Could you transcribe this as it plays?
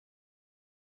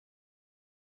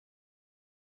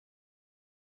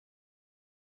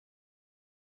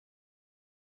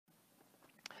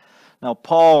Now,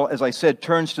 Paul, as I said,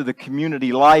 turns to the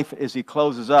community life as he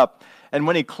closes up. And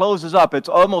when he closes up, it's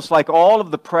almost like all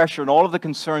of the pressure and all of the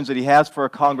concerns that he has for a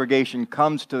congregation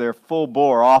comes to their full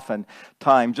bore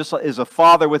oftentimes. Just as a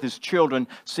father with his children,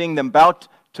 seeing them about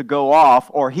to go off,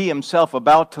 or he himself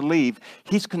about to leave,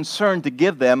 he's concerned to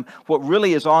give them what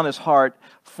really is on his heart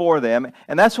for them.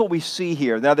 And that's what we see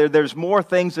here. Now, there's more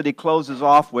things that he closes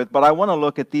off with, but I want to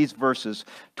look at these verses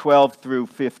 12 through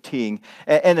 15.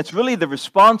 And it's really the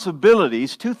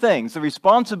responsibilities, two things, the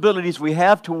responsibilities we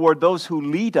have toward those who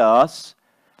lead us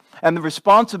and the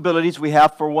responsibilities we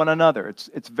have for one another.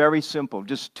 It's very simple,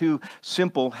 just two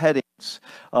simple headings.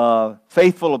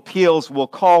 Faithful appeals, we'll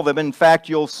call them. In fact,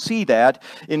 you'll see that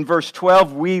in verse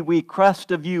 12, we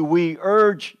request of you, we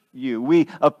urge you, we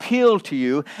appeal to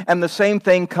you, and the same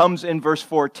thing comes in verse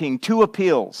 14, two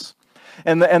appeals.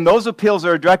 And those appeals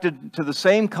are directed to the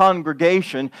same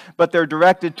congregation, but they're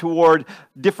directed toward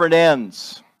different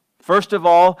ends. First of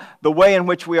all, the way in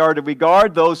which we are to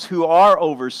regard those who are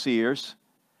overseers,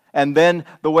 and then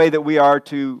the way that we are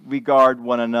to regard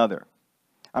one another.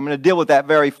 I'm going to deal with that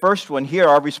very first one here,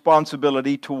 our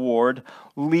responsibility toward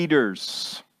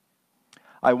leaders.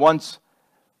 I once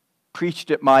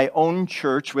preached at my own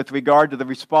church with regard to the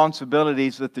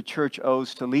responsibilities that the church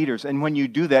owes to leaders. And when you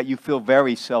do that, you feel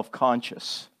very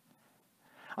self-conscious.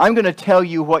 I'm going to tell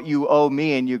you what you owe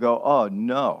me, and you go, oh,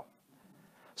 no.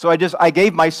 So I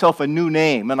gave myself a new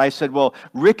name, and I said, well,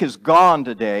 Rick is gone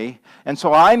today, and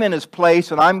so I'm in his place,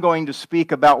 and I'm going to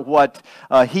speak about what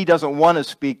he doesn't want to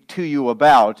speak to you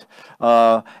about,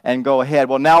 and go ahead.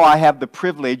 Well, now I have the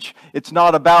privilege. It's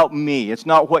not about me. It's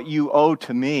not what you owe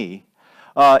to me.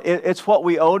 It's what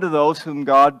we owe to those whom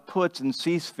God puts and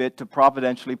sees fit to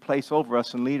providentially place over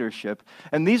us in leadership.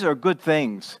 And these are good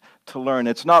things to learn.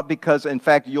 It's not because, in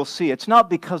fact, you'll see, it's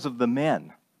not because of the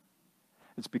men.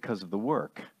 It's because of the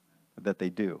work that they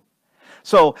do.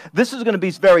 So this is going to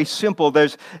be very simple.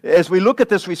 As we look at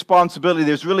this responsibility,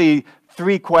 there's really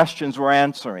three questions we're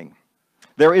answering.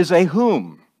 There is a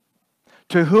whom.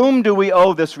 To whom do we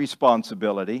owe this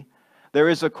responsibility? There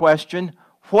is a question,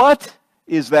 what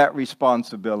is that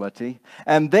responsibility?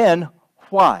 And then,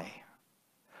 why?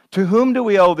 To whom do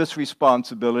we owe this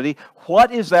responsibility?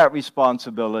 What is that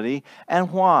responsibility?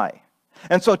 And why?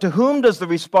 And so to whom does the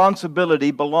responsibility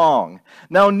belong?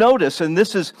 Now notice, and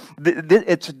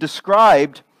it's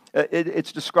described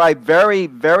very,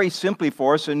 very simply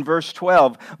for us in verse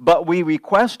 12, but we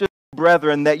request of you,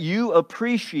 brethren, that you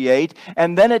appreciate,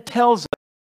 and then it tells us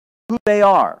who they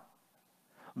are.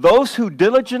 Those who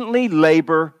diligently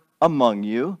labor among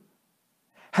you,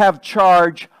 have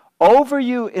charge over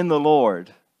you in the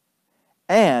Lord,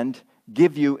 and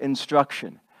give you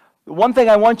instruction. The one thing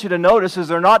I want you to notice is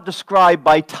they're not described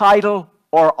by title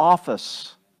or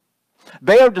office.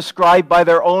 They are described by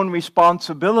their own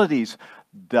responsibilities.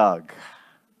 Doug,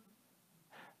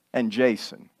 and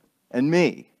Jason, and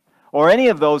me, or any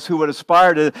of those who would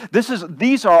aspire to.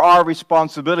 These are our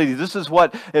responsibilities. This is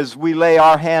what, as we lay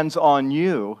our hands on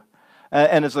you,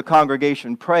 and as the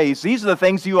congregation prays, these are the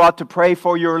things you ought to pray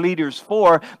for your leaders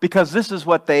for, because this is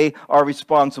what they are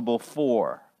responsible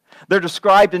for. They're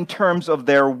described in terms of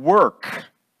their work.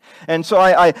 And so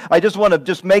I just want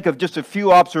to make a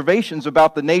few observations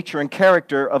about the nature and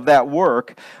character of that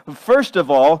work. First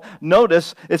of all,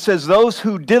 notice it says those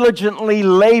who diligently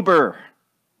labor.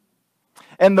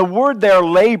 And the word there,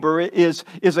 labor, is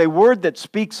a word that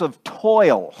speaks of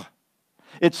toil.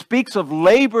 It speaks of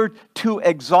labor to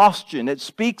exhaustion. It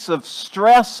speaks of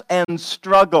stress and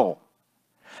struggle.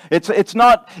 It's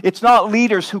not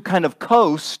leaders who kind of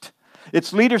coast.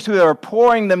 It's leaders who are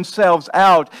pouring themselves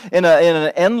out in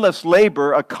an endless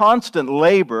labor, a constant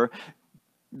labor.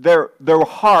 They're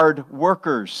hard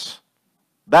workers.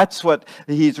 That's what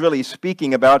he's really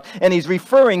speaking about. And he's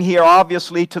referring here,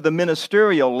 obviously, to the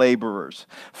ministerial laborers.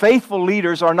 Faithful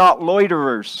leaders are not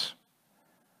loiterers.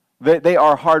 They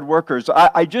are hard workers.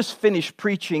 I just finished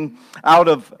preaching out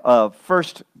of 1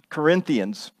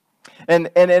 Corinthians. And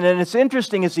it's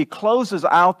interesting as he closes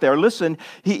out there. Listen,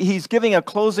 he's giving a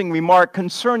closing remark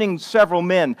concerning several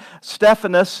men,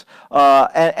 Stephanas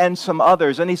and some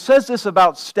others. And he says this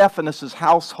about Stephanas'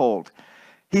 household.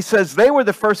 He says they were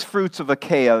the first fruits of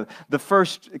Achaia, the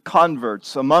first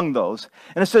converts among those.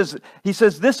 And he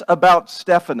says this about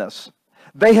Stephanas.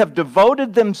 They have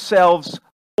devoted themselves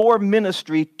for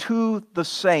ministry to the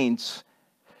saints.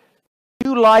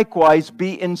 You likewise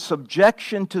be in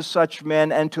subjection to such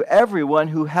men and to everyone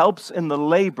who helps in the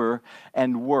labor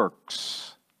and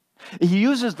works. He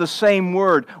uses the same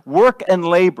word, work and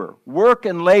labor,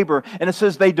 and it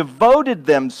says they devoted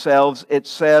themselves, it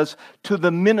says, to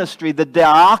the ministry, the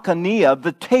diakonia,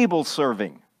 the table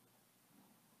serving.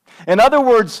 In other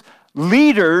words,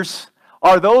 leaders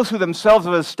are those who themselves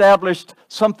have established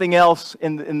something else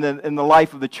in the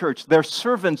life of the church. They're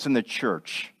servants in the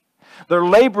church. They're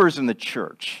laborers in the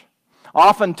church.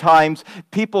 Oftentimes,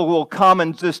 people will come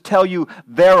and just tell you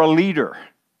they're a leader.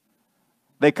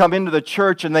 They come into the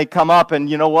church and they come up and,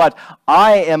 you know what?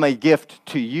 I am a gift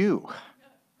to you.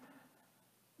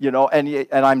 You know,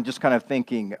 and I'm just kind of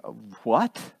thinking,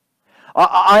 what?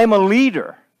 I'm a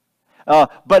leader.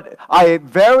 But I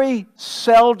very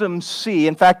seldom see,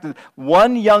 in fact,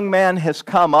 one young man has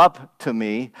come up to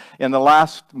me in the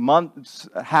last month,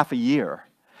 half a year,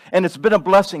 and it's been a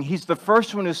blessing. He's the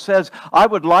first one who says, I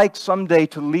would like someday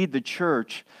to lead the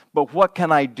church, but what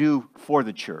can I do for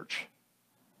the church?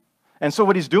 And so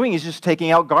what he's doing is just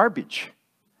taking out garbage.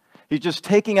 He's just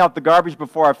taking out the garbage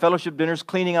before our fellowship dinners,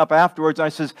 cleaning up afterwards. And I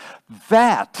says,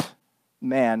 that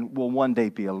man will one day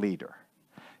be a leader.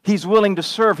 He's willing to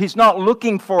serve. He's not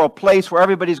looking for a place where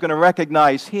everybody's going to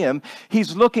recognize him.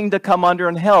 He's looking to come under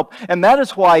and help. And that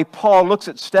is why Paul looks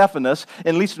at Stephanas,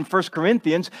 at least in 1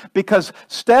 Corinthians, because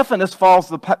Stephanas follows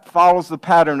the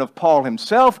pattern of Paul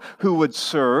himself, who would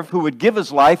serve, who would give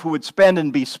his life, who would spend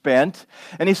and be spent.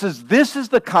 And he says, this is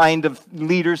the kind of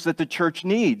leaders that the church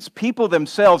needs. People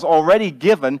themselves already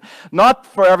given, not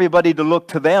for everybody to look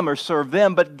to them or serve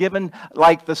them, but given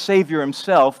like the Savior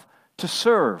himself to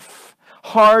serve.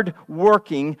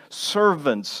 Hard-working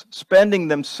servants, spending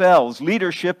themselves.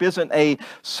 Leadership isn't a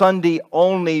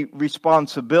Sunday-only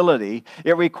responsibility.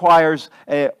 It requires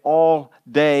an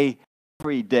all-day,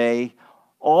 every day,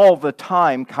 all the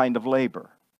time kind of labor.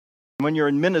 When you're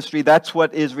in ministry, that's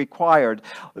what is required.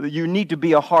 You need to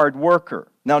be a hard worker.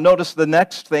 Now notice the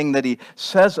next thing that he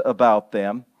says about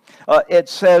them. It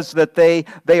says that they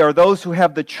are those who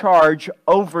have the charge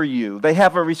over you. They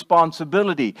have a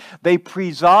responsibility. They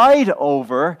preside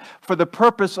over for the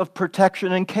purpose of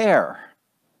protection and care.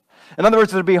 In other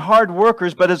words, they'll be hard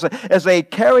workers, but as they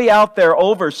carry out their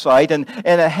oversight, and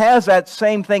it has that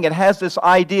same thing, it has this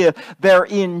idea, they're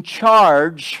in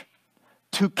charge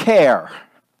to care.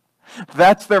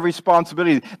 That's their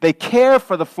responsibility. They care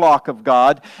for the flock of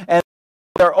God, and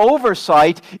their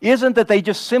oversight isn't that they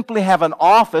just simply have an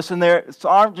office and they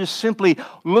aren't just simply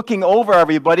looking over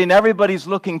everybody and everybody's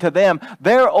looking to them.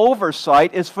 Their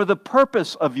oversight is for the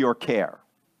purpose of your care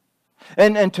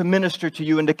and to minister to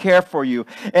you and to care for you.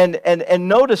 And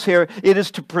notice here, it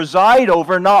is to preside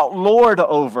over, not lord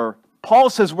over. Paul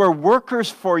says we're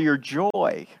workers for your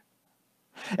joy.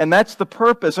 And that's the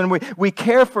purpose. And we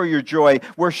care for your joy.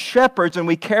 We're shepherds and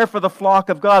we care for the flock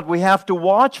of God. We have to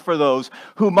watch for those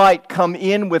who might come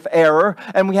in with error,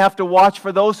 and we have to watch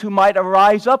for those who might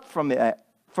arise up from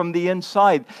the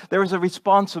inside. There is a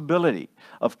responsibility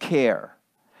of care.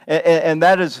 And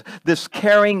that is this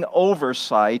caring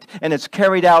oversight, and it's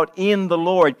carried out in the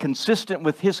Lord, consistent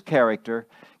with His character,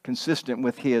 consistent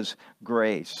with His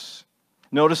grace.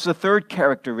 Notice the third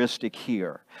characteristic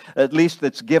here, at least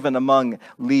that's given among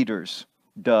leaders,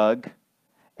 Doug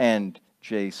and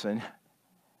Jason.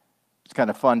 It's kind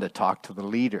of fun to talk to the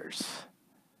leaders,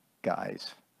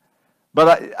 guys.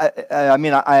 But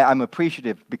I'm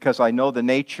appreciative because I know the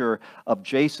nature of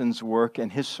Jason's work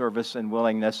and his service and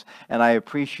willingness, and I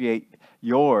appreciate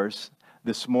yours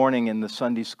this morning in the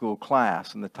Sunday school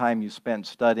class and the time you spent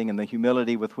studying and the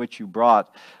humility with which you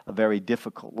brought a very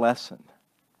difficult lesson.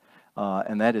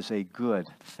 And that is a good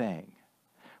thing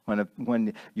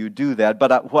when you do that.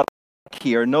 But what I like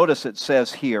here, notice it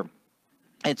says here,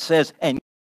 it says, and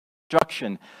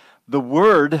instruction. The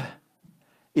word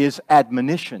is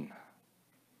admonition.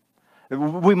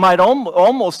 We might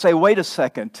almost say, wait a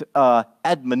second,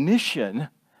 admonition?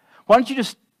 Why don't you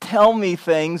just tell me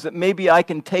things that maybe I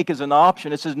can take as an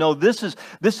option? It says, no, this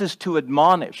is to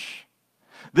admonish.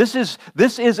 This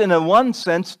is in a one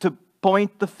sense to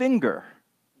point the finger.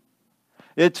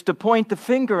 It's to point the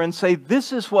finger and say,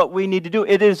 this is what we need to do.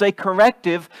 It is a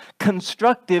corrective,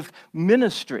 constructive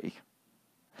ministry.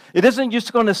 It isn't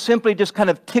just going to simply just kind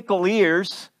of tickle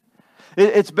ears.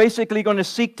 It's basically going to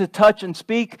seek to touch and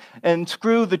speak and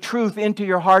screw the truth into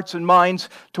your hearts and minds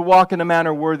to walk in a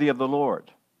manner worthy of the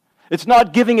Lord. It's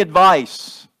not giving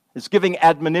advice. It's giving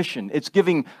admonition. It's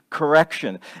giving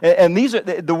correction. And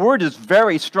the word is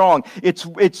very strong.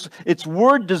 It's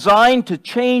word designed to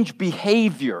change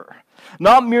behavior.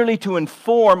 Not merely to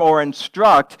inform or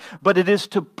instruct, but it is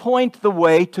to point the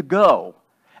way to go.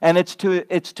 And it's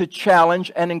to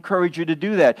challenge and encourage you to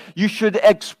do that. You should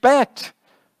expect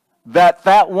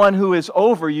that one who is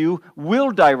over you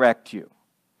will direct you,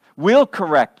 will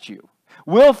correct you,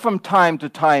 will from time to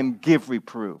time give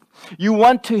reproof. You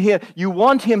want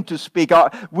him to speak.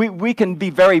 We can be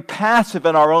very passive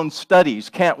in our own studies,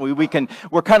 can't we?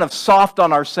 We're kind of soft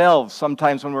on ourselves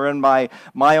sometimes when we're in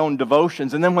my own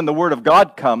devotions. And then when the Word of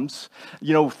God comes,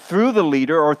 through the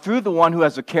leader or through the one who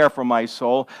has a care for my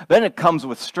soul, then it comes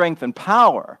with strength and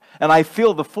power. And I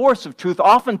feel the force of truth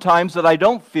oftentimes that I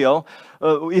don't feel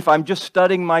if I'm just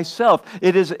studying myself.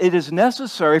 It is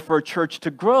necessary for a church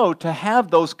to grow to have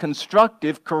those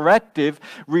constructive, corrective,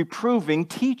 reproving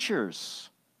teachers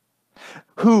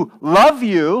who love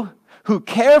you, who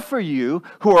care for you,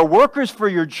 who are workers for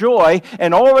your joy,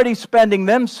 and already spending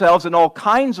themselves in all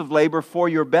kinds of labor for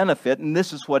your benefit. And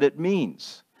this is what it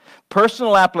means.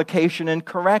 Personal application and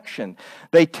correction.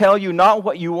 They tell you not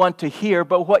what you want to hear,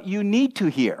 but what you need to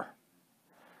hear.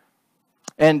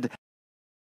 And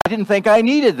I didn't think I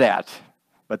needed that.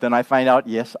 But then I find out,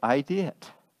 yes, I did.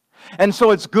 And so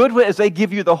it's good as they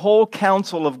give you the whole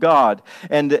counsel of God,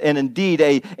 and indeed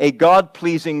a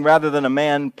God-pleasing rather than a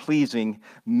man-pleasing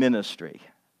ministry.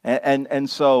 And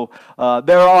so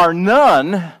there are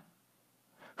none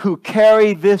who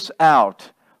carry this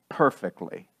out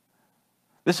perfectly.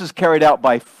 This is carried out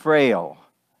by frail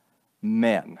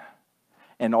men.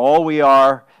 And all we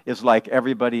are is like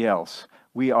everybody else.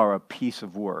 We are a piece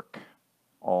of work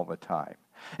all the time.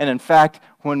 And in fact,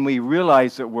 when we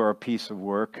realize that we're a piece of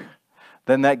work,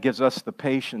 then that gives us the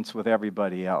patience with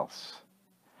everybody else.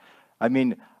 I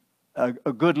mean, a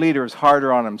good leader is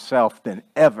harder on himself than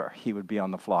ever he would be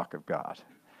on the flock of God.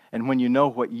 And when you know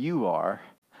what you are,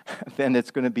 then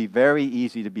it's going to be very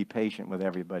easy to be patient with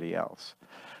everybody else,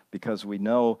 because we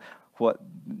know what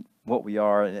we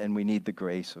are and we need the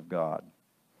grace of God.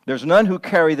 There's none who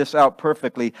carry this out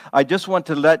perfectly. I just want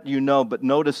to let you know, but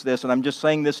notice this, and I'm just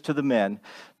saying this to the men,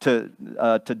 to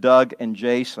Doug and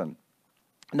Jason.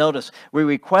 Notice, we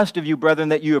request of you, brethren,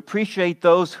 that you appreciate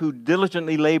those who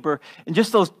diligently labor in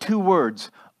just those two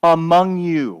words, among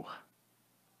you.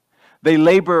 They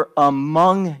labor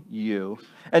among you.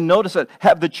 And notice that,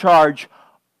 have the charge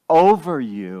over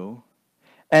you.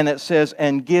 And it says,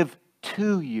 and give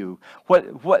to you.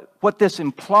 What this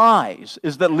implies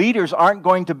is that leaders aren't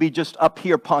going to be just up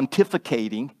here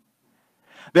pontificating.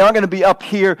 They aren't going to be up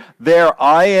here, there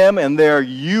I am and there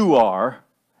you are,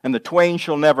 and the twain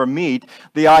shall never meet.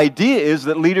 The idea is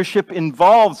that leadership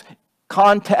involves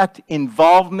contact,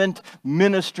 involvement,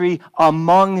 ministry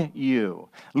among you.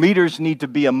 Leaders need to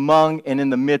be among and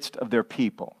in the midst of their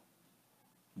people.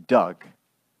 Doug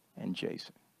and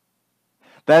Jason.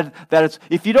 That is,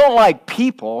 if you don't like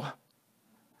people,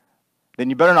 then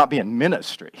you better not be in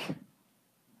ministry.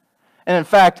 And in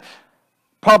fact,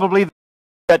 probably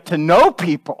get to know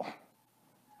people,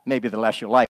 maybe the less you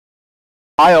like.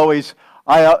 We're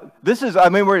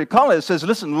calling it says,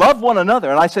 listen, love one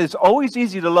another. And I say it's always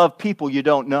easy to love people you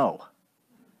don't know.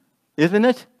 Isn't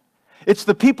it? It's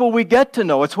the people we get to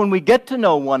know. It's when we get to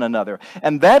know one another.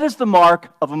 And that is the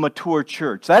mark of a mature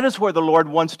church. That is where the Lord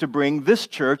wants to bring this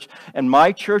church and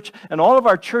my church and all of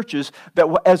our churches, that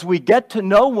as we get to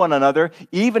know one another,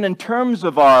 even in terms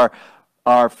of our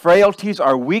frailties,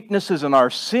 our weaknesses, and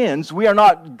our sins, we are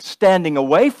not standing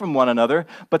away from one another,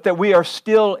 but that we are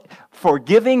still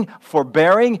forgiving,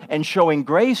 forbearing, and showing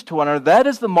grace to one another. That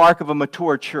is the mark of a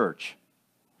mature church.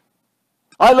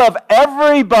 I love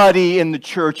everybody in the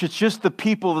church. It's just the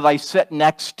people that I sit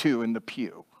next to in the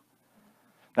pew.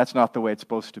 That's not the way it's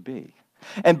supposed to be.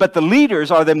 But the leaders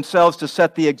are themselves to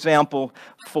set the example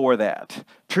for that.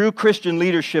 True Christian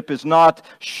leadership is not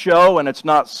show and it's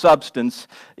not substance.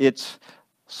 It's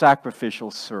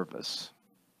sacrificial service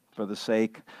for the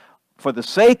sake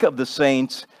of the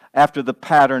saints after the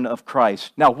pattern of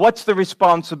Christ. Now, what's the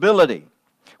responsibility?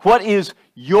 What is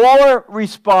your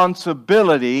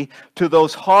responsibility to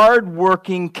those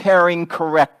hard-working, caring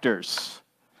correctors?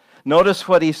 Notice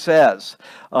what he says.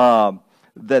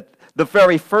 That the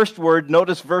very first word,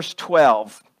 notice verse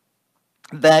 12,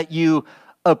 that you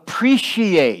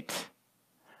appreciate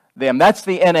them. That's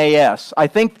the NAS. I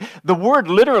think the word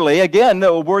literally, again,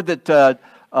 the word that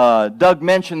Doug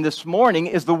mentioned this morning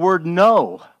is the word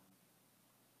know.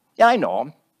 Yeah, I know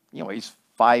him. He's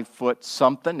 5 foot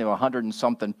something, 100 and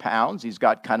something pounds. He's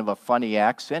got kind of a funny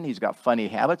accent. He's got funny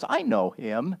habits. I know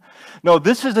him. No,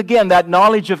 this is, again, that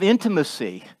knowledge of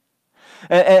intimacy,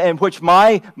 and which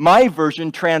my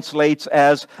version translates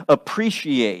as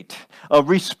appreciate.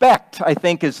 Respect, I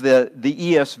think, is the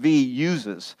ESV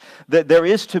uses. That there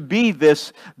is to be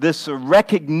this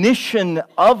recognition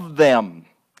of them,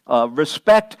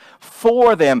 respect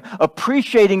for them,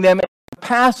 appreciating them, the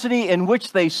capacity in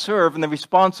which they serve and the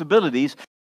responsibilities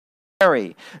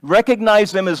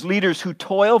Recognize them as leaders who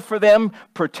toil for them,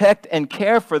 protect and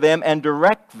care for them, and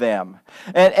direct them.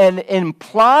 And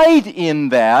implied in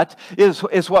that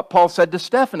is what Paul said to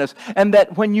Stephanas. And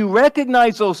that when you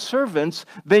recognize those servants,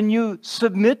 then you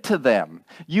submit to them.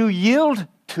 You yield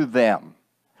to them.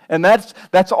 And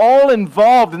that's all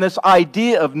involved in this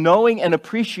idea of knowing and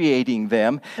appreciating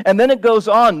them. And then it goes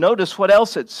on. Notice what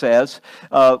else it says,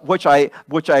 which I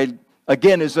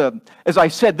again, as I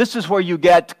said, this is where you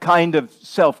get kind of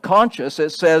self-conscious.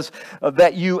 It says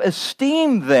that you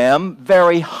esteem them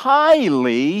very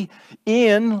highly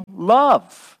in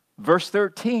love. Verse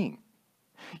 13.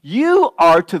 You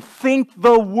are to think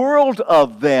the world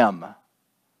of them.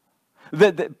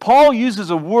 Paul uses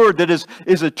a word that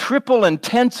is a triple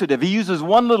intensive. He uses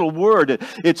one little word.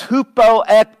 It's hupo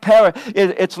ek para.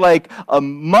 It's like a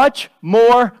much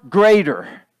more greater.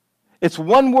 It's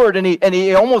one word, and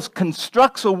he almost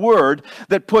constructs a word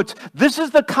that puts, this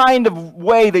is the kind of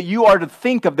way that you are to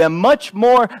think of them, much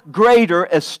more greater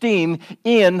esteem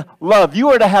in love. You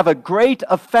are to have a great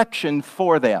affection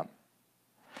for them.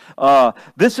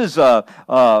 This is an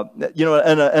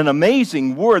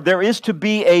amazing word. There is to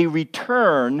be a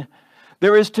return.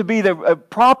 There is to be a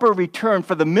proper return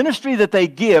for the ministry that they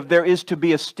give. There is to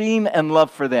be esteem and love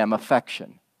for them,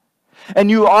 affection. And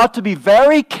you ought to be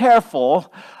very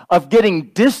careful of getting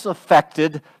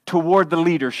disaffected toward the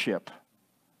leadership.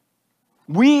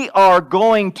 We are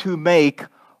going to make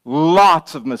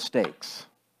lots of mistakes.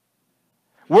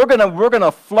 We're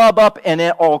gonna flub up in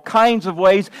all kinds of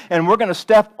ways, and we're gonna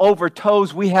step over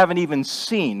toes we haven't even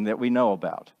seen that we know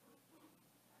about.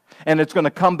 And it's gonna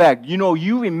come back.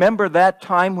 You remember that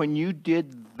time when you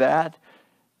did that?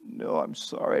 No, I'm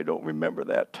sorry, I don't remember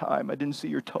that time. I didn't see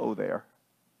your toe there.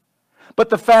 But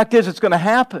the fact is, it's gonna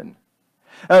happen.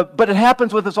 But it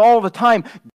happens with us all the time.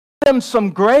 Give them some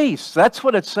grace. That's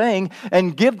what it's saying.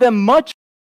 And give them much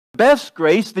best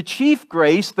grace, the chief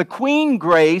grace, the queen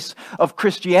grace of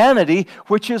Christianity,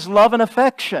 which is love and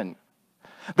affection.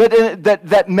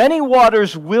 That many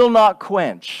waters will not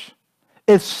quench.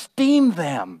 Esteem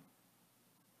them.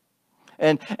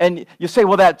 And you say,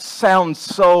 well, that sounds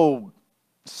so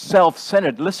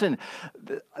self-centered. Listen,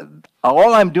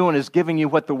 all I'm doing is giving you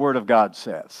what the Word of God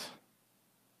says.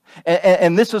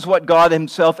 And this is what God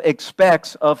Himself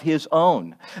expects of His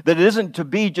own. That it isn't to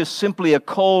be just simply a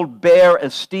cold, bare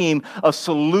esteem, a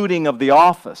saluting of the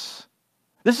office.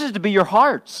 This is to be your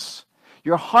hearts.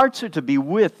 Your hearts are to be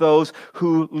with those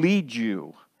who lead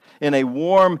you in a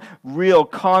warm, real,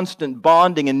 constant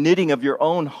bonding and knitting of your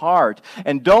own heart.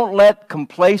 And don't let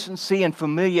complacency and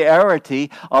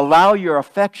familiarity allow your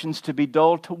affections to be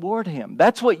dull toward Him.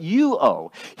 That's what you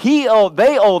owe. They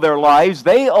owe their lives.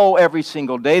 They owe every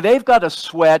single day. They've got to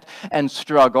sweat and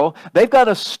struggle. They've got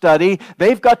to study.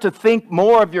 They've got to think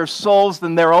more of your souls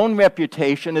than their own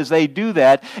reputation as they do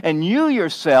that. And you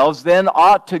yourselves then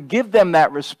ought to give them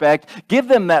that respect, give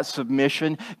them that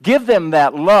submission, give them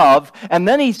that love. And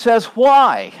then he says,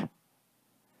 why?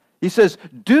 He says,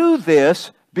 do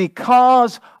this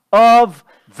because of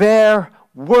their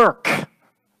work.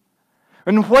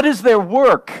 And what is their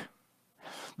work?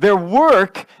 Their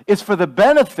work is for the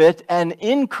benefit and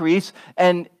increase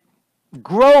and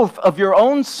growth of your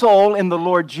own soul in the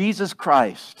Lord Jesus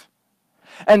Christ.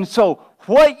 And so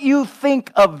what you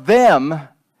think of them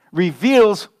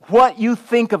reveals what you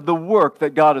think of the work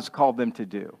that God has called them to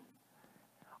do.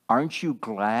 Aren't you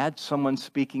glad someone's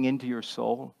speaking into your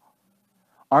soul?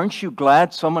 Aren't you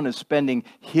glad someone is spending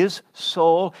his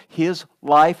soul, his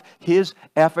life, his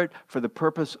effort for the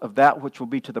purpose of that which will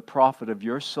be to the profit of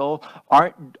your soul?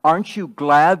 Aren't you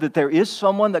glad that there is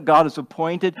someone that God has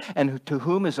appointed and to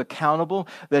whom is accountable,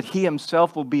 that He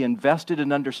Himself will be invested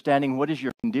in understanding what is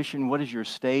your condition, what is your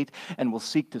state, and will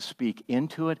seek to speak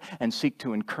into it and seek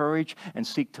to encourage and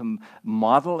seek to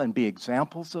model and be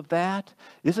examples of that?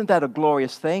 Isn't that a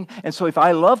glorious thing? And so if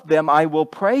I love them, I will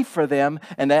pray for them,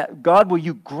 and that God, will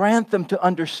you grant them to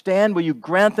understand? Will you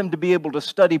grant them to be able to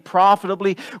study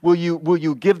profitably? Will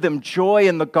you give them joy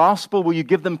in the gospel? Will you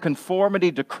give them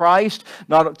conformity to Christ,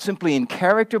 not simply in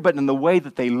character, but in the way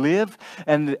that they live?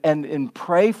 And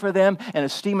pray for them and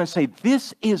esteem and say,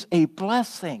 this is a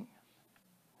blessing.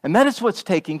 And that is what's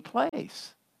taking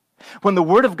place. When the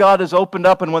Word of God is opened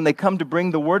up and when they come to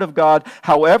bring the Word of God,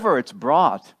 however it's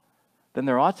brought, then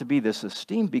there ought to be this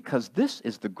esteem, because this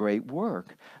is the great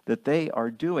work that they are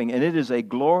doing. And it is a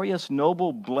glorious,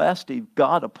 noble, blessed,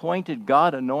 God-appointed,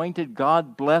 God-anointed,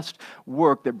 God-blessed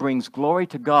work that brings glory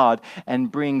to God and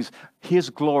brings His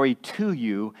glory to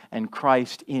you and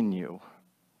Christ in you.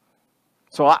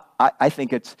 So I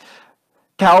think it's...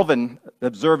 Calvin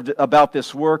observed about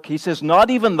this work. He says, not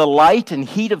even the light and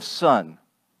heat of sun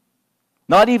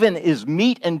Not even is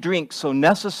meat and drink so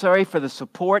necessary for the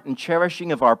support and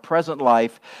cherishing of our present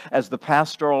life as the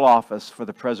pastoral office for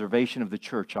the preservation of the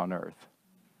church on earth.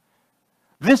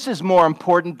 This is more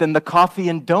important than the coffee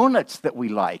and donuts that we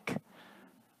like.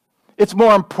 It's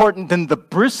more important than the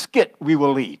brisket we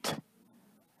will eat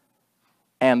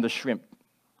and the shrimp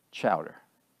chowder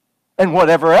and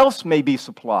whatever else may be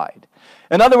supplied.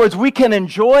 In other words, we can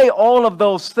enjoy all of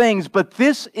those things, but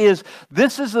this is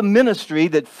a ministry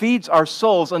that feeds our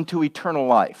souls unto eternal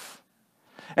life.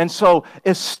 And so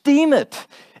esteem it,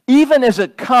 even as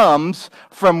it comes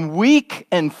from weak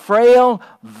and frail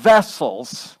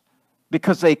vessels,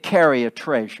 because they carry a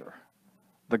treasure,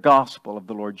 the gospel of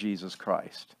the Lord Jesus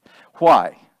Christ.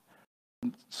 Why?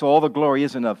 So all the glory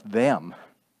isn't of them.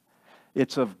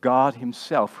 It's of God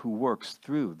himself who works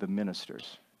through the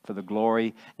ministers for the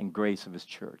glory and grace of his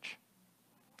church.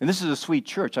 And this is a sweet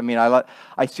church. I mean,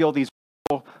 I see all these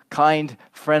kind,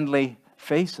 friendly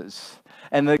faces.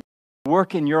 And the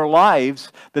work in your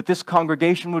lives that this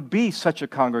congregation would be such a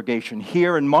congregation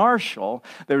here in Marshall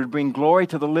that would bring glory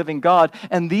to the living God.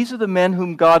 And these are the men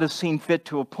whom God has seen fit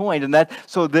to appoint. And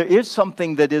so there is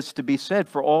something that is to be said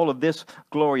for all of this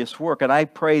glorious work. And I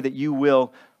pray that you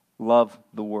will love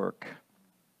the work.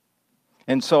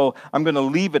 And so I'm going to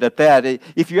leave it at that.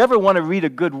 If you ever want to read a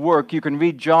good work, you can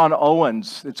read John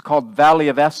Owen's. It's called Valley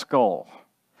of Escol.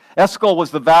 Escol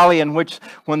was the valley in which,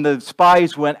 when the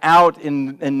spies went out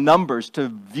in numbers to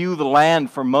view the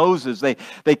land for Moses,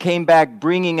 they came back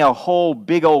bringing a whole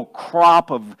big old crop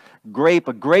of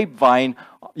a grapevine.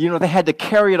 You know, they had to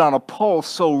carry it on a pole,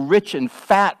 so rich and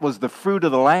fat was the fruit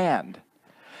of the land.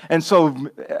 And so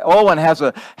Owen has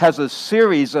a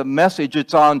series, a message.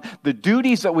 It's on the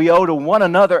duties that we owe to one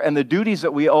another and the duties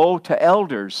that we owe to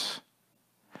elders.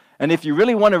 And if you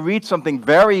really want to read something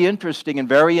very interesting and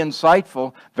very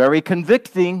insightful, very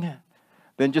convicting,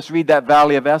 then just read that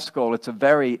Valley of Escol. It's a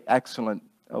very excellent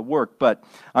work. But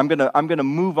I'm going to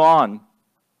move on.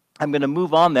 I'm going to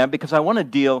move on there because I want to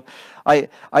deal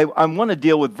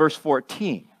with verse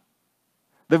 14.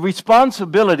 The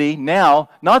responsibility now,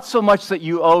 not so much that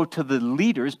you owe to the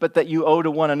leaders, but that you owe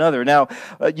to one another. Now,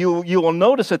 you will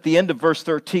notice at the end of verse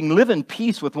 13, live in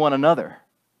peace with one another.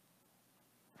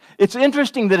 It's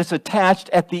interesting that it's attached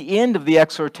at the end of the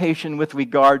exhortation with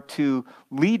regard to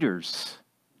leaders.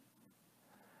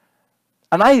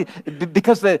 And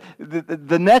because the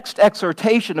next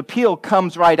exhortation appeal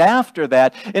comes right after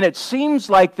that, and it seems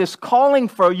like this calling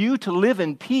for you to live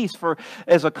in peace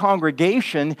as a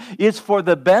congregation is for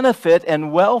the benefit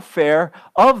and welfare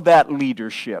of that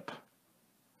leadership.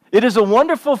 It is a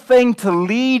wonderful thing to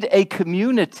lead a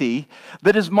community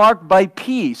that is marked by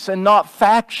peace and not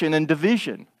faction and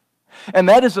division. And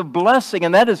that is a blessing,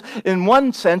 and that is, in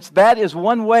one sense, that is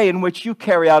one way in which you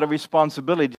carry out a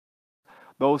responsibility.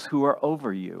 Those who are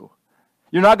over you.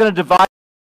 You're not going to divide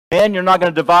men. You're not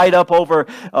going to divide up over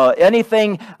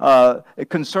anything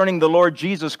concerning the Lord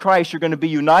Jesus Christ. You're going to be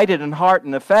united in heart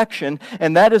and affection,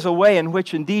 and that is a way in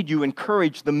which indeed you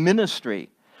encourage the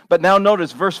ministry. But now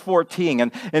notice verse 14,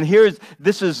 and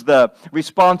this is the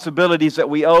responsibilities that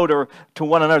we owe to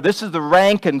one another. This is the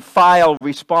rank and file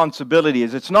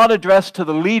responsibilities. It's not addressed to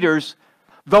the leaders,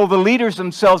 though the leaders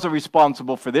themselves are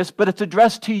responsible for this, but it's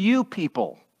addressed to you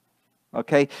people.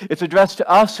 Okay, it's addressed to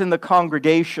us in the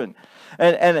congregation,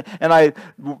 let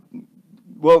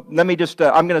me just.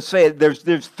 I'm going to say it.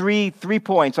 There's three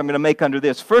points I'm going to make under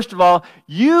this. First of all,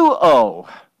 you owe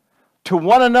to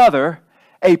one another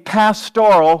a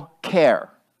pastoral care.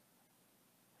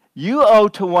 You owe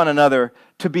to one another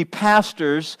to be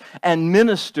pastors and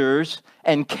ministers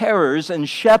and carers and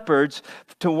shepherds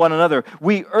to one another.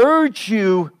 We urge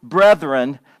you,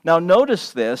 brethren. Now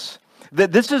notice this.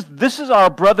 That this is our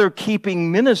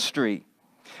brother-keeping ministry.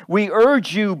 We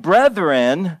urge you,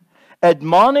 brethren,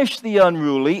 admonish the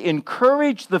unruly,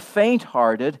 encourage the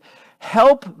faint-hearted,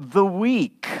 help the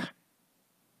weak.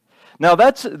 Now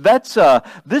notice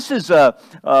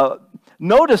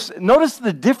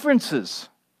the differences.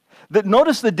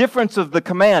 Notice the difference of the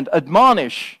command,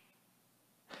 admonish,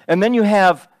 and then you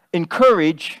have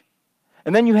encourage,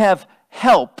 and then you have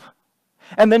help.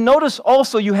 And then notice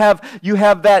also you have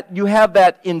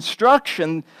that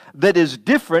instruction that is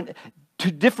different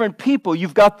to different people.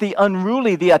 You've got the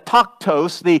unruly, the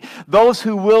atoktos, those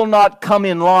who will not come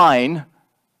in line,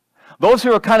 those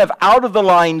who are kind of out of the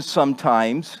line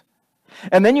sometimes.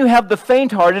 And then you have the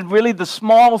faint-hearted, really the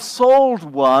small-souled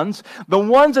ones, the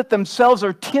ones that themselves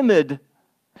are timid,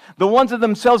 the ones that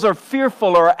themselves are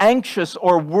fearful or anxious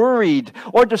or worried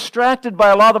or distracted by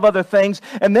a lot of other things.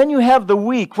 And then you have the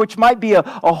weak, which might be a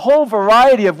whole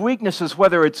variety of weaknesses,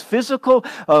 whether it's physical,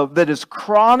 that is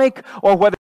chronic, or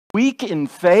whether weak in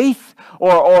faith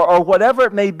or whatever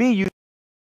it may be, you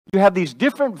have these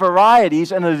different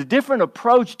varieties and a different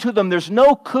approach to them. There's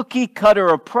no cookie-cutter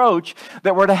approach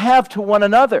that we're to have to one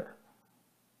another.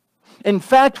 In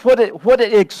fact, what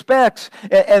it expects,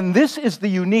 and this is the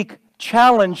unique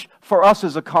challenge for us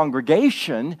as a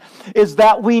congregation, is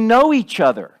that we know each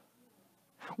other.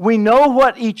 We know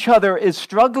what each other is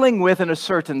struggling with in a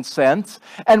certain sense,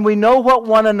 and we know what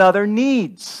one another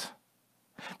needs.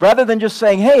 Rather than just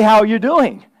saying, hey, how are you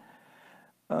doing?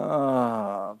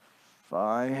 Fine.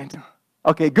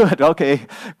 Okay, good. Okay,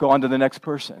 go on to the next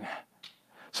person.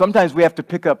 Sometimes we have to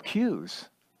pick up cues.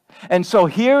 And so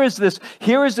here is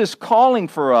this calling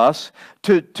for us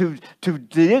to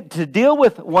deal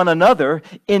with one another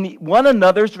in one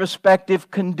another's respective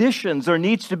conditions. There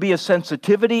needs to be a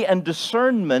sensitivity and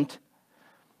discernment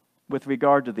with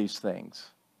regard to these things.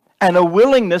 And a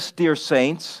willingness, dear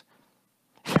saints,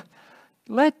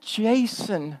 let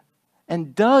Jason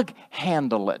and Doug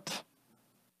handle it.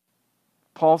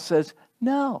 Paul says,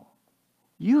 no,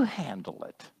 you handle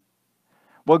it.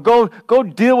 Well, go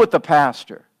deal with the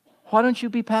pastor. Why don't you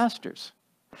be pastors?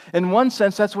 In one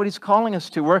sense, that's what he's calling us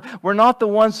to. We're not the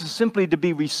ones simply to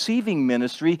be receiving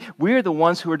ministry. We're the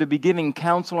ones who are to be giving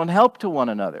counsel and help to one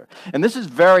another. And this is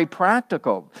very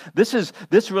practical.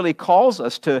 This really calls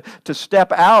us to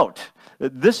step out.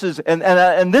 This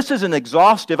isn't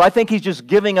exhaustive. I think he's just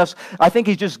giving us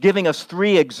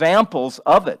 3 examples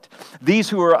of it. These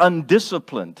who are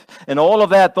undisciplined and all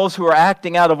of that, those who are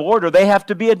acting out of order, they have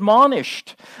to be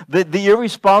admonished. The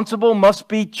irresponsible must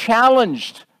be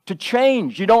challenged to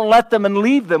change. You don't let them and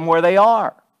leave them where they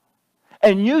are.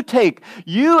 And you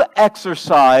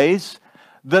exercise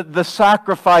the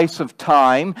sacrifice of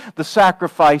time, the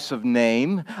sacrifice of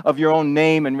your own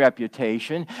name and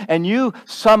reputation, and you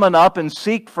summon up and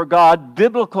seek for God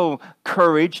biblical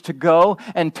courage to go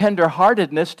and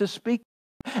tenderheartedness to speak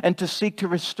and to seek to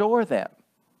restore them.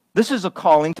 This is a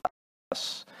calling to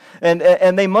us.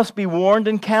 And they must be warned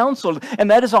and counseled. And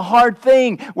that is a hard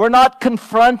thing. We're not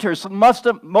confronters. Most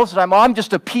of the time, I'm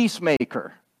just a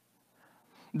peacemaker.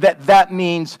 That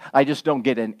means I just don't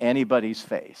get in anybody's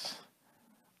face.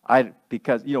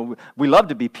 Because we love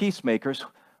to be peacemakers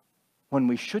when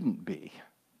we shouldn't be.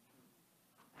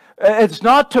 It's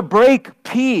not to break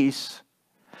peace.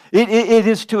 It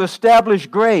is to establish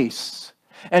grace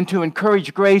and to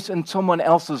encourage grace in someone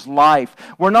else's life.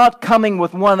 We're not coming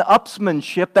with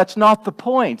one-upsmanship. That's not the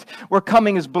point. We're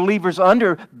coming as believers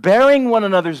under, bearing one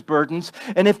another's burdens.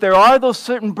 And if there are those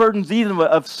certain burdens even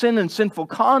of sin and sinful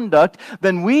conduct,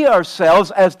 then we ourselves,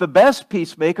 as the best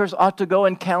peacemakers, ought to go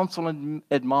and counsel and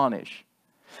admonish.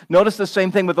 Notice the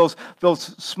same thing with those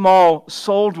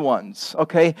small-souled ones.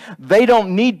 Okay, they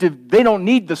don't need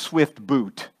the swift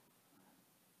boot.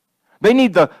 They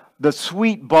need the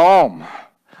sweet balm.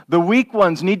 The weak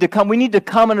ones need to come. We need to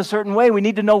come in a certain way. We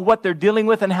need to know what they're dealing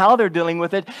with and how they're dealing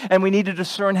with it, and we need to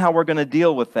discern how we're going to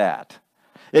deal with that.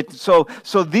 So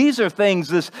these are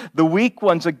things, the weak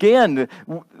ones, again,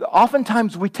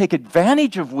 oftentimes we take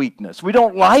advantage of weakness. We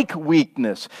don't like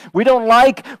weakness. We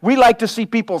like to see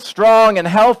people strong and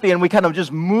healthy, and we kind of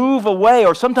just move away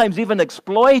or sometimes even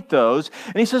exploit those.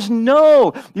 And he says,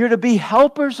 no, you're to be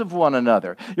helpers of one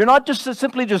another. You're not just to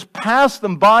simply just pass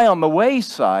them by on the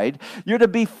wayside. You're to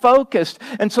be focused.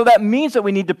 And so that means that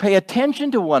we need to pay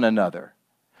attention to one another.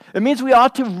 It means we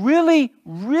ought to really,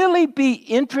 really be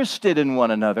interested in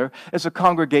one another as a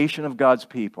congregation of God's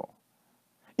people.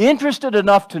 Interested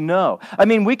enough to know. I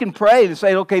mean, we can pray and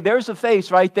say, okay, there's a face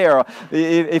right there.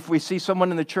 If we see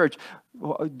someone in the church,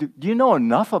 do you know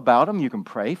enough about them you can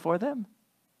pray for them?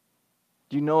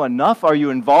 Do you know enough? Are you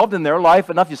involved in their life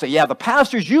enough? You say, yeah, the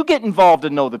pastors, you get involved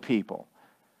and know the people.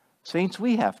 Saints,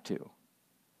 we have to.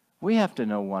 We have to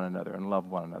know one another and love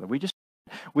one another. We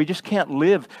just can't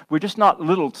live. We're just not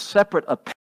little separate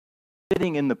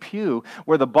sitting in the pew.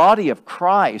 We're the body of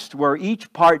Christ, where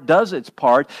each part does its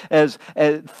part as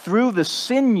through the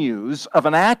sinews of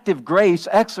an active grace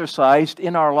exercised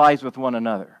in our lives with one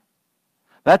another.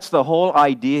 That's the whole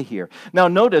idea here. Now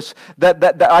notice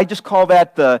that I just call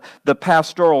that the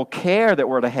pastoral care that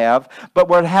we're to have, but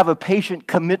we're to have a patient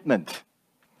commitment.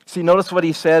 See, notice what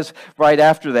he says right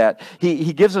after that.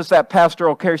 He gives us that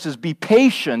pastoral care. He says, be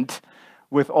patient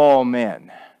with all men.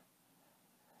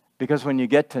 Because when you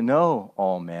get to know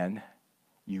all men,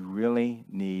 you really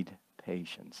need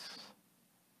patience,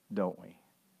 don't we?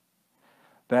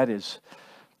 That is,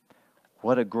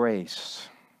 what a grace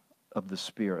of the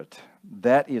Spirit.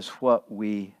 That is what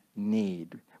we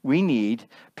need.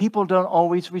 People don't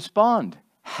always respond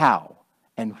how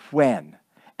and when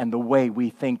and the way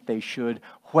we think they should,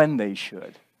 when they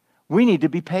should. We need to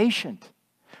be patient.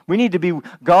 We need to be,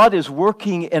 God is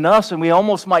working in us, and we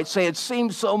almost might say, it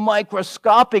seems so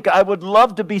microscopic. I would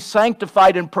love to be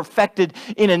sanctified and perfected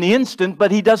in an instant,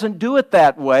 but He doesn't do it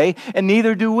that way, and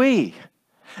neither do we.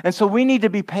 And so we need to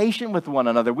be patient with one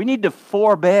another. We need to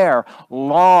forbear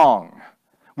long.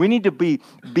 We need to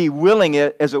be willing,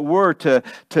 as it were,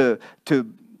 to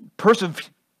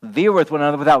persevere with one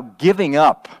another without giving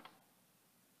up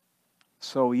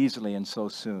so easily and so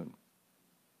soon.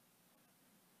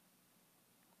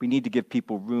 We need to give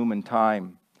people room and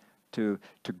time to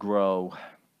grow.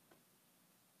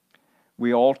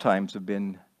 We all times have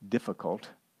been difficult.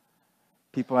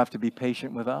 People have to be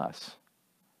patient with us.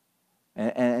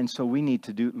 And so we need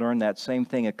to learn that same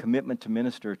thing, a commitment to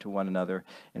minister to one another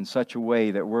in such a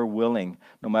way that we're willing,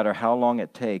 no matter how long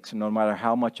it takes, and no matter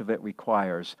how much of it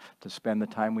requires, to spend the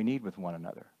time we need with one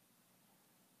another.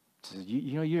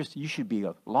 You should be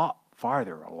a lot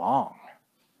farther along.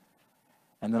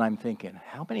 And then I'm thinking,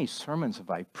 how many sermons have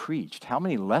I preached? How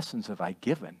many lessons have I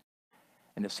given?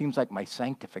 And it seems like my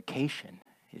sanctification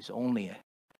is only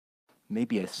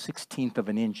maybe a 1/16 of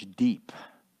an inch deep.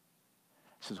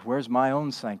 He says, where's my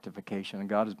own sanctification? And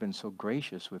God has been so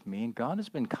gracious with me, and God has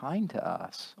been kind to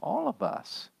us, all of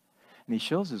us. And He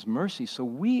shows His mercy. So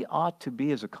we ought to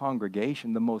be, as a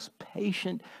congregation, the most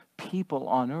patient people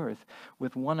on earth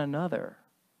with one another.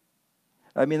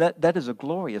 I mean, that is a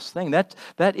glorious thing. That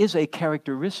is a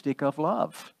characteristic of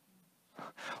love.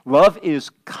 Love is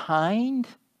kind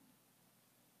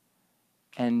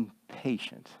and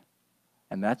patient.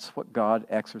 And that's what God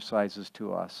exercises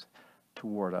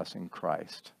toward us in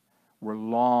Christ. We're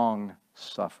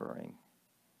long-suffering.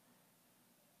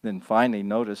 Then finally,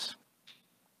 notice,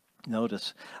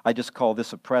 I just call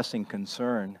this a pressing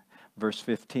concern, verse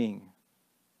 15.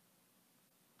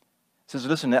 It says,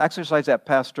 listen, exercise that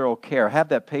pastoral care, have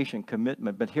that patient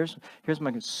commitment, but here's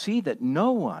my concern. See that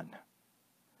no one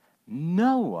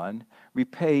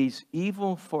repays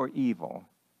evil for evil,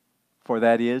 for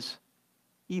that is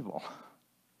evil,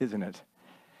 isn't it?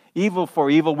 Evil for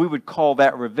evil, we would call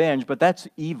that revenge, but that's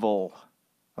evil,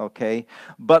 okay?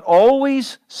 But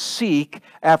always seek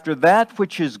after that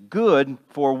which is good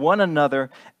for one another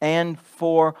and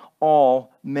for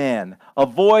all men.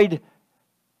 Avoid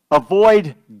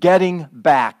getting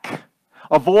back.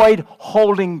 Avoid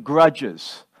holding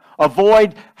grudges.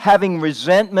 Avoid having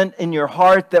resentment in your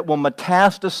heart that will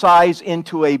metastasize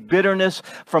into a bitterness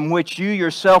from which you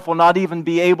yourself will not even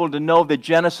be able to know the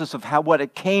genesis of what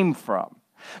it came from.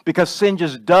 Because sin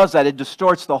just does that. It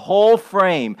distorts the whole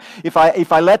frame. If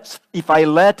I let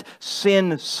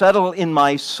sin settle in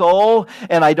my soul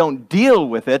and I don't deal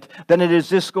with it, then it is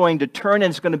just going to turn and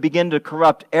it's going to begin to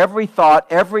corrupt every thought,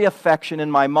 every affection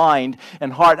in my mind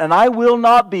and heart. And I will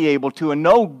not be able to, and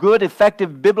no good,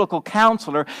 effective biblical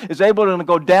counselor is able to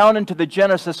go down into the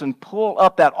genesis and pull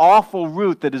up that awful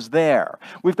root that is there.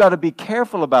 We've got to be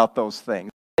careful about those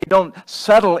things. They don't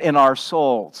settle in our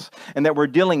souls, and that we're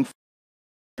dealing.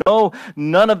 No,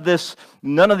 none of these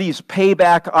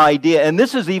payback idea, and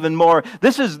this is even more.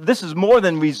 This is more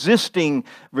than resisting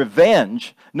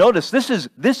revenge. Notice this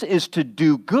is to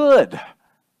do good.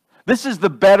 This is the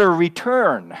better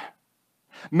return.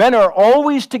 Men are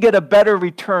always to get a better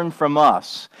return from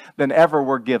us than ever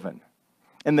we're given.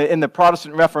 In the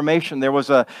Protestant Reformation, there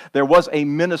was a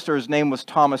minister. His name was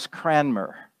Thomas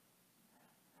Cranmer.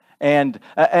 And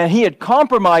he had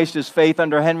compromised his faith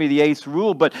under Henry VIII's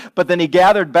rule, but then he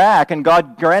gathered back, and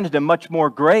God granted him much more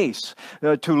grace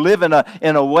to live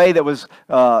in a way that was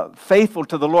faithful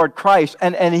to the Lord Christ.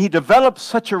 And he developed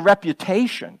such a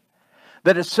reputation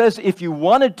that it says if you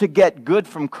wanted to get good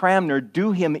from Cranmer,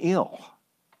 do him ill.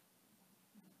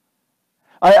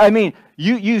 I mean,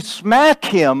 you smack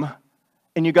him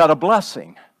and you got a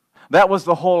blessing. That was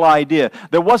the whole idea.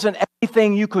 There wasn't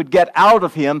anything you could get out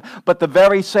of him, but the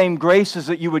very same graces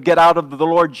that you would get out of the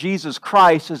Lord Jesus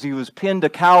Christ as he was pinned to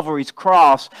Calvary's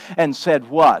cross and said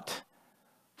what?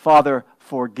 Father,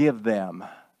 forgive them.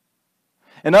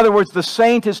 In other words, the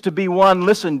saint is to be one,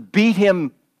 listen, beat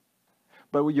him,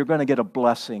 but you're going to get a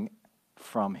blessing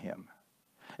from him.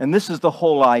 And this is the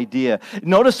whole idea.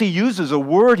 Notice he uses a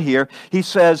word here. He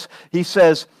says,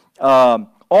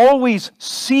 always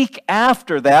seek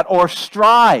after that or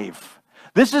strive.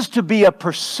 This is to be a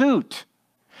pursuit.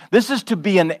 This is to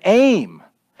be an aim.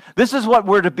 This is what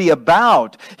we're to be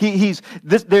about.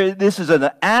 This is an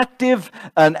active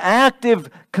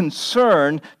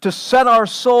concern to set our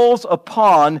souls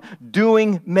upon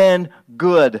doing men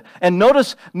good. And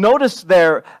notice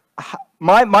there,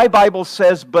 my Bible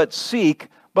says, but seek.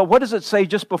 But what does it say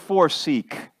just before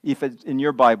seek, if it's in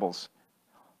your Bibles?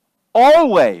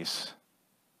 Always.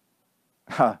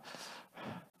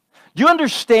 Do you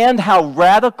understand how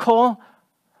radical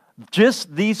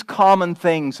just these common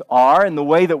things are in the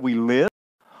way that we live?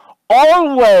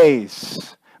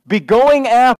 Always be going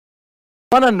after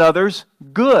one another's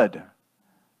good.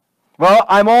 Well,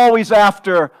 I'm always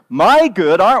after my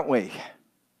good, aren't we?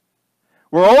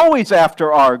 We're always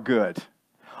after our good.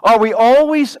 Are we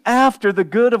always after the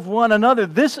good of one another?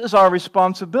 This is our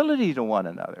responsibility to one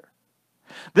another.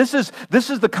 This is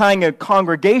the kind of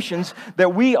congregations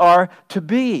that we are to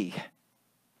be.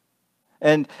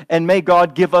 And may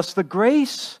God give us the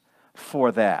grace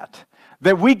for that.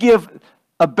 That we give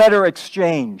a better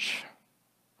exchange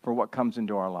for what comes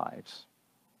into our lives.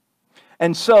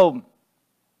 And so,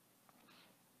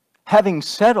 having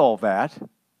said all that,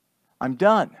 I'm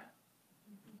done.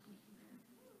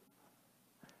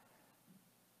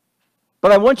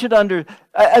 But I want you to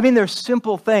there's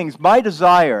simple things. My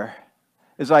desire,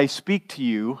 as I speak to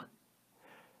you,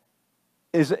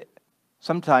 is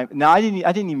sometimes. Now, I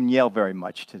didn't even yell very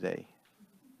much today,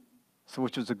 so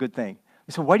which was a good thing.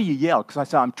 They said, "Why do you yell?" Because I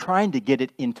said, "I'm trying to get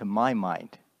it into my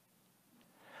mind.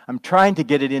 I'm trying to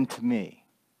get it into me."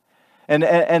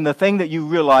 And the thing that you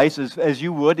realize is, as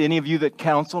you would, any of you that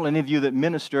counsel, any of you that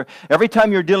minister, every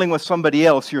time you're dealing with somebody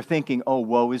else, you're thinking, "Oh,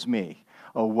 woe is me.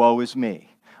 Oh, woe is me.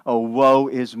 Oh, woe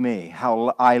is me,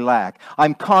 how I lack."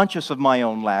 I'm conscious of my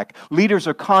own lack. Leaders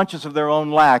are conscious of their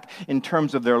own lack in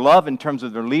terms of their love, in terms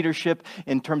of their leadership,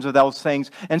 in terms of those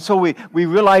things. And so we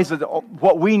realize that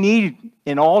what we need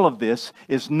in all of this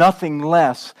is nothing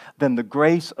less than the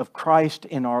grace of Christ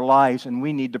in our lives, and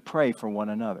we need to pray for one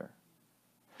another.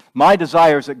 My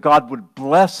desire is that God would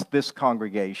bless this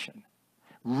congregation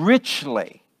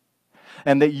richly,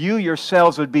 and that you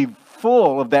yourselves would be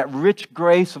full of that rich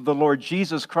grace of the Lord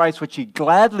Jesus Christ, which He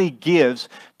gladly gives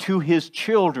to His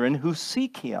children who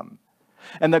seek Him.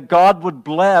 And that God would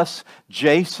bless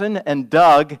Jason and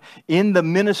Doug in the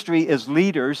ministry as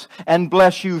leaders and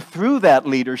bless you through that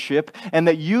leadership, and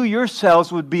that you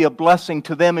yourselves would be a blessing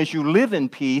to them as you live in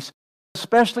peace,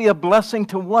 especially a blessing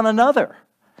to one another.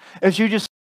 As you just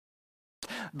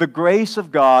the grace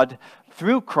of God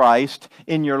through Christ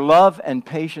in your love and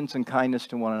patience and kindness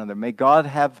to one another. May God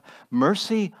have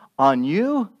mercy on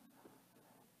you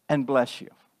and bless you.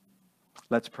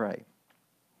 Let's pray.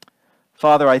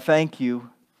 Father, I thank you.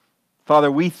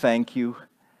 Father, we thank you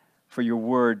for your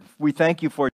word. We thank you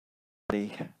for your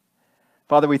word.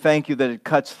 Father, we thank you that it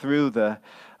cuts through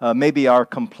maybe our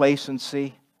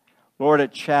complacency. Lord,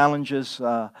 it challenges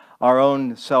our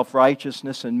own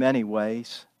self-righteousness in many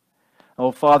ways.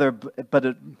 Oh, Father,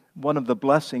 but one of the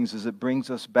blessings is it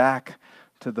brings us back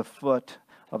to the foot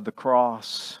of the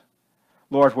cross,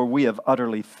 Lord, where we have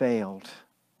utterly failed.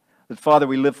 That, Father,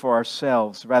 we live for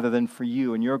ourselves rather than for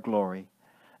you and your glory.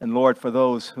 And, Lord, for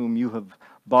those whom you have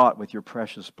bought with your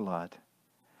precious blood.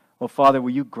 Oh, Father,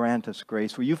 will you grant us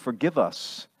grace? Will you forgive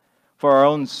us for our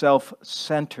own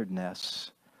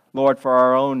self-centeredness? Lord, for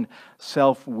our own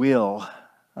self-will.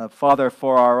 Father,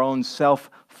 for our own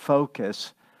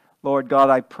self-focus. Lord God,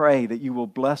 I pray that you will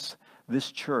bless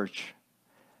this church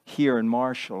here in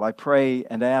Marshall. I pray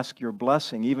and ask your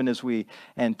blessing, even as we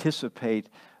anticipate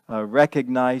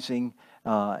recognizing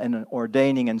and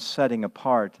ordaining and setting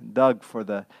apart Doug for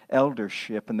the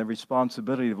eldership and the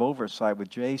responsibility of oversight with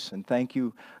Jason. Thank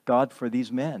you, God, for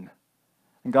these men.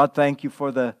 And God, thank you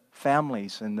for the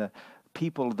families and the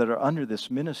people that are under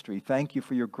this ministry. Thank you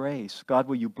for your grace. God,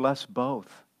 will you bless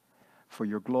both for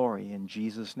your glory in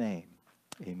Jesus' name.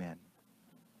 Amen.